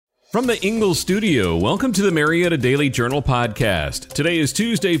From the Ingalls studio, welcome to the Marietta Daily Journal podcast. Today is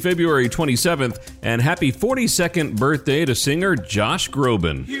Tuesday, February 27th, and happy 42nd birthday to singer Josh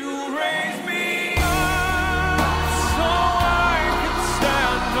Groban. You raise me up so I can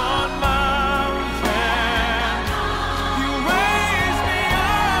stand on mountains. You raise me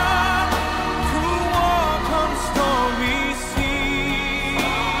up to walk on stormy seas.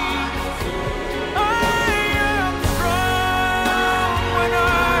 I am strong when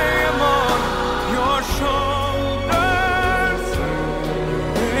I am on your shoulders.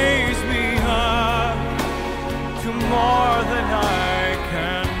 Raise me up to more than I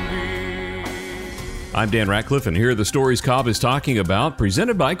can be. I'm Dan Ratcliffe, and here are the stories Cobb is talking about,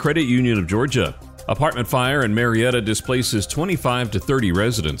 presented by Credit Union of Georgia. Apartment fire in Marietta displaces 25 to 30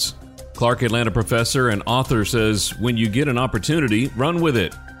 residents. Clark Atlanta professor and author says, when you get an opportunity, run with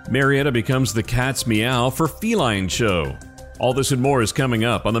it. Marietta becomes the cat's meow for feline show. All this and more is coming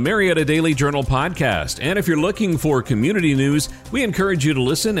up on the Marietta Daily Journal podcast. And if you're looking for community news, we encourage you to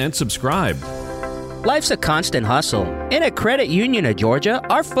listen and subscribe. Life's a constant hustle, and at Credit Union of Georgia,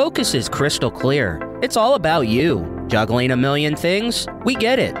 our focus is crystal clear. It's all about you. Juggling a million things? We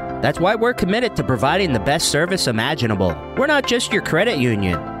get it. That's why we're committed to providing the best service imaginable. We're not just your credit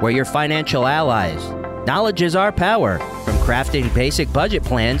union, we're your financial allies. Knowledge is our power, from crafting basic budget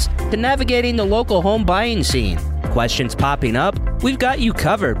plans to navigating the local home buying scene. Questions popping up? We've got you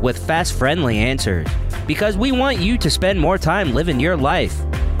covered with fast, friendly answers. Because we want you to spend more time living your life.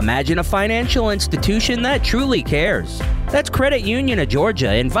 Imagine a financial institution that truly cares. That's Credit Union of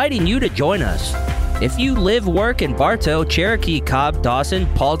Georgia inviting you to join us. If you live, work in Bartow, Cherokee, Cobb, Dawson,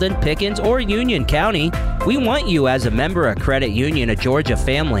 Paulding, Pickens, or Union County, we want you as a member of Credit Union of Georgia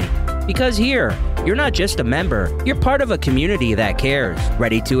family. Because here, you're not just a member, you're part of a community that cares.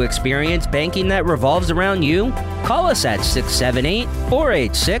 Ready to experience banking that revolves around you? Call us at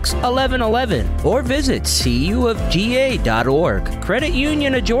 678-486-1111 or visit cuofga.org. Credit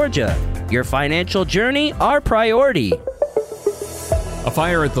Union of Georgia. Your financial journey, our priority. A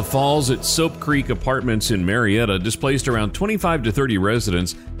fire at the Falls at Soap Creek Apartments in Marietta displaced around 25 to 30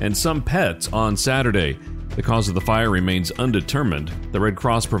 residents and some pets on Saturday. The cause of the fire remains undetermined. The Red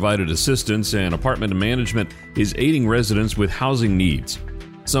Cross provided assistance, and apartment management is aiding residents with housing needs.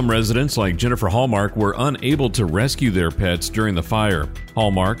 Some residents, like Jennifer Hallmark, were unable to rescue their pets during the fire.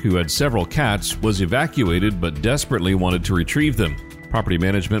 Hallmark, who had several cats, was evacuated but desperately wanted to retrieve them. Property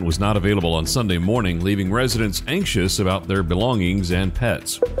management was not available on Sunday morning, leaving residents anxious about their belongings and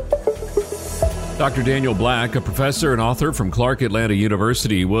pets. Dr. Daniel Black, a professor and author from Clark Atlanta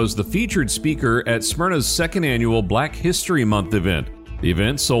University, was the featured speaker at Smyrna's second annual Black History Month event. The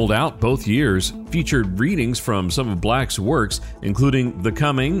event sold out both years, featured readings from some of Black's works, including The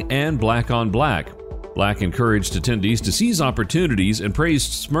Coming and Black on Black. Black encouraged attendees to seize opportunities and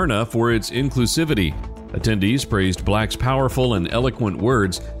praised Smyrna for its inclusivity. Attendees praised Black's powerful and eloquent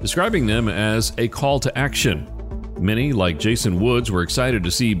words, describing them as a call to action. Many, like Jason Woods, were excited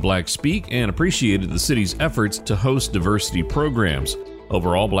to see Black speak and appreciated the city's efforts to host diversity programs.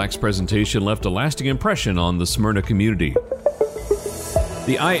 Overall, Black's presentation left a lasting impression on the Smyrna community.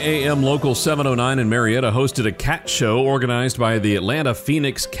 The IAM Local 709 in Marietta hosted a cat show organized by the Atlanta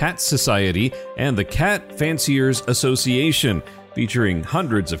Phoenix Cat Society and the Cat Fanciers Association, featuring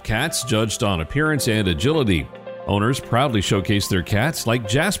hundreds of cats judged on appearance and agility. Owners proudly showcased their cats like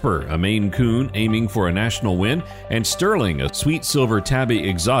Jasper, a Maine Coon aiming for a national win, and Sterling, a sweet silver tabby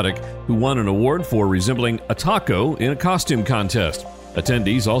exotic who won an award for resembling a taco in a costume contest.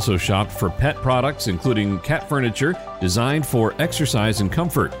 Attendees also shopped for pet products, including cat furniture designed for exercise and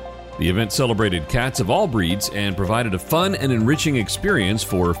comfort. The event celebrated cats of all breeds and provided a fun and enriching experience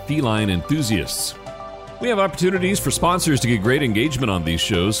for feline enthusiasts. We have opportunities for sponsors to get great engagement on these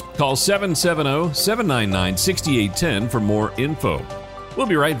shows. Call 770-799-6810 for more info. We'll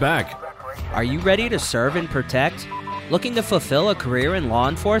be right back. Are you ready to serve and protect? Looking to fulfill a career in law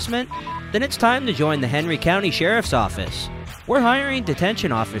enforcement? Then it's time to join the Henry County Sheriff's Office. We're hiring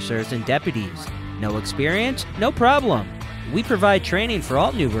detention officers and deputies. No experience? No problem. We provide training for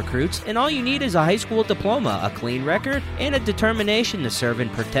all new recruits, and all you need is a high school diploma, a clean record, and a determination to serve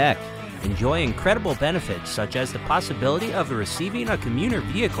and protect. Enjoy incredible benefits such as the possibility of receiving a commuter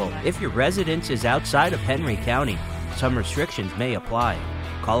vehicle if your residence is outside of Henry County. Some restrictions may apply.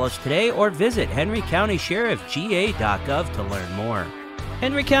 Call us today or visit henrycountysheriffga.gov to learn more.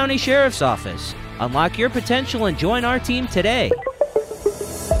 Henry County Sheriff's Office. Unlock your potential and join our team today.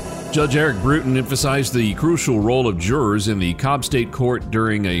 Judge Eric Bruton emphasized the crucial role of jurors in the Cobb State Court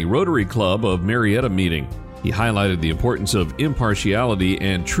during a Rotary Club of Marietta meeting. He highlighted the importance of impartiality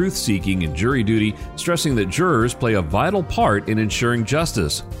and truth-seeking in jury duty, stressing that jurors play a vital part in ensuring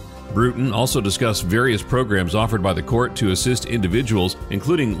justice. Bruton also discussed various programs offered by the court to assist individuals,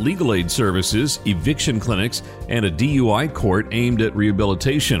 including legal aid services, eviction clinics, and a DUI court aimed at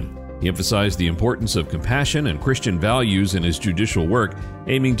rehabilitation. He emphasized the importance of compassion and Christian values in his judicial work,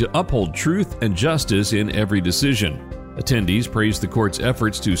 aiming to uphold truth and justice in every decision. Attendees praised the court's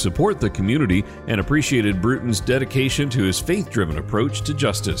efforts to support the community and appreciated Bruton's dedication to his faith-driven approach to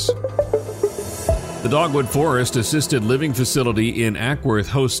justice. The Dogwood Forest Assisted Living Facility in Ackworth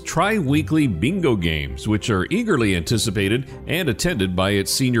hosts tri-weekly bingo games, which are eagerly anticipated and attended by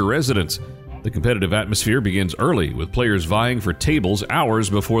its senior residents. The competitive atmosphere begins early, with players vying for tables hours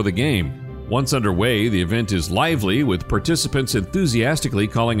before the game. Once underway, the event is lively, with participants enthusiastically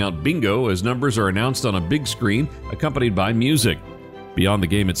calling out bingo as numbers are announced on a big screen, accompanied by music. Beyond the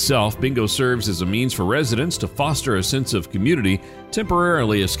game itself, bingo serves as a means for residents to foster a sense of community,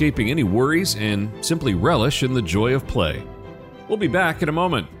 temporarily escaping any worries and simply relish in the joy of play. We'll be back in a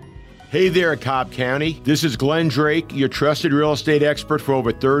moment. Hey there, Cobb County. This is Glenn Drake, your trusted real estate expert for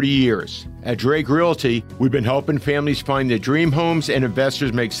over 30 years. At Drake Realty, we've been helping families find their dream homes and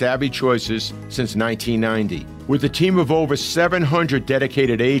investors make savvy choices since 1990. With a team of over 700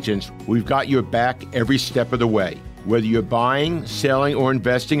 dedicated agents, we've got your back every step of the way. Whether you're buying, selling, or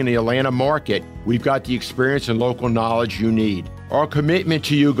investing in the Atlanta market, we've got the experience and local knowledge you need. Our commitment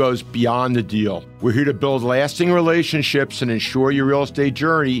to you goes beyond the deal. We're here to build lasting relationships and ensure your real estate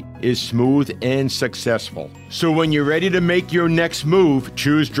journey is smooth and successful. So when you're ready to make your next move,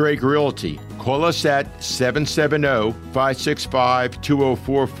 choose Drake Realty. Call us at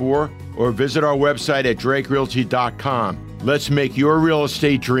 770-565-2044 or visit our website at drakerealty.com. Let's make your real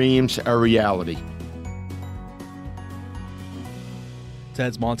estate dreams a reality.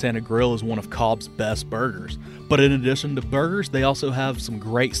 Ted's Montana Grill is one of Cobb's best burgers. But in addition to burgers, they also have some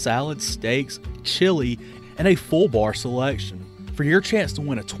great salads, steaks, chili, and a full bar selection. For your chance to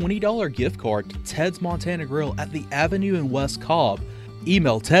win a $20 gift card to Ted's Montana Grill at the Avenue in West Cobb,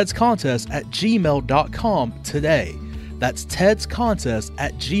 email tedscontest@gmail.com today. That's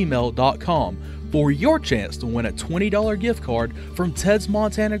tedscontest@gmail.com for your chance to win a $20 gift card from Ted's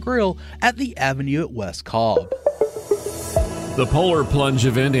Montana Grill at the Avenue at West Cobb. The Polar Plunge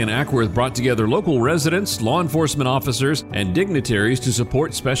event in Ackworth brought together local residents, law enforcement officers, and dignitaries to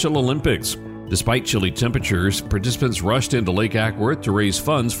support Special Olympics. Despite chilly temperatures, participants rushed into Lake Ackworth to raise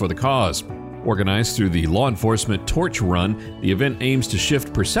funds for the cause. Organized through the Law Enforcement Torch Run, the event aims to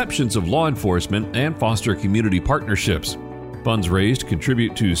shift perceptions of law enforcement and foster community partnerships. Funds raised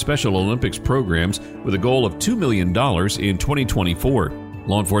contribute to Special Olympics programs with a goal of $2 million in 2024.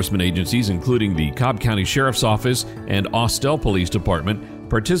 Law enforcement agencies, including the Cobb County Sheriff's Office and Austell Police Department,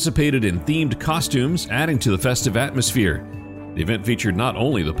 participated in themed costumes, adding to the festive atmosphere. The event featured not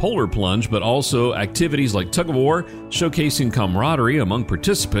only the Polar Plunge, but also activities like tug-of-war, showcasing camaraderie among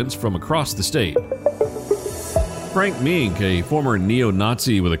participants from across the state. Frank Mink, a former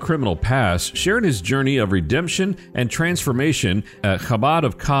neo-Nazi with a criminal past, shared his journey of redemption and transformation at Chabad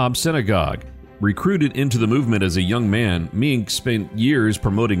of Cobb Synagogue. Recruited into the movement as a young man, Mink spent years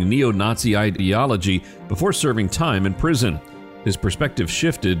promoting neo-Nazi ideology before serving time in prison. His perspective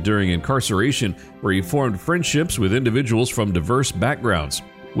shifted during incarceration, where he formed friendships with individuals from diverse backgrounds.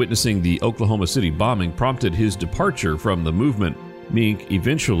 Witnessing the Oklahoma City bombing prompted his departure from the movement. Mink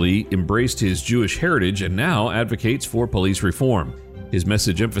eventually embraced his Jewish heritage and now advocates for police reform. His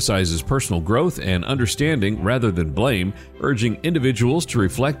message emphasizes personal growth and understanding rather than blame, urging individuals to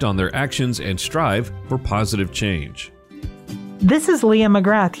reflect on their actions and strive for positive change. This is Leah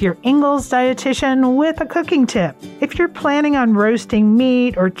McGrath, your Ingalls dietitian, with a cooking tip. If you're planning on roasting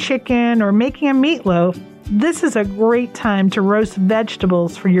meat or chicken or making a meatloaf, this is a great time to roast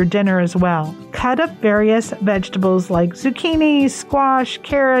vegetables for your dinner as well. Cut up various vegetables like zucchini, squash,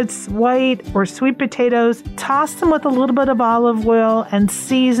 carrots, white or sweet potatoes. Toss them with a little bit of olive oil and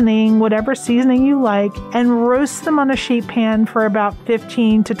seasoning, whatever seasoning you like, and roast them on a sheet pan for about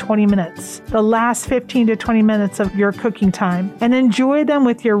 15 to 20 minutes. The last 15 to 20 minutes of your cooking time. And enjoy them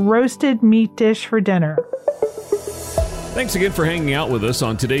with your roasted meat dish for dinner. Thanks again for hanging out with us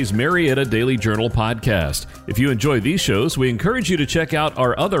on today's Marietta Daily Journal podcast. If you enjoy these shows, we encourage you to check out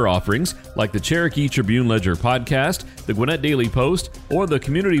our other offerings like the Cherokee Tribune-Ledger podcast, the Gwinnett Daily Post, or the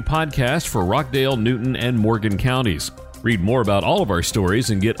community podcast for Rockdale, Newton, and Morgan counties. Read more about all of our stories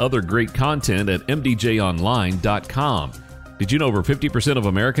and get other great content at mdjonline.com. Did you know over 50% of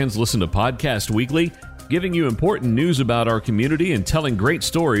Americans listen to Podcast Weekly? Giving you important news about our community and telling great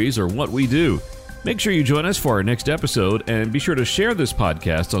stories are what we do. Make sure you join us for our next episode, and be sure to share this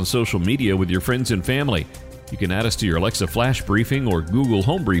podcast on social media with your friends and family. You can add us to your Alexa Flash Briefing or Google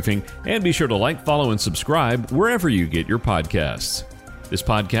Home Briefing, and be sure to like, follow, and subscribe wherever you get your podcasts. This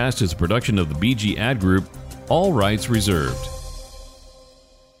podcast is a production of the BG Ad Group, all rights reserved.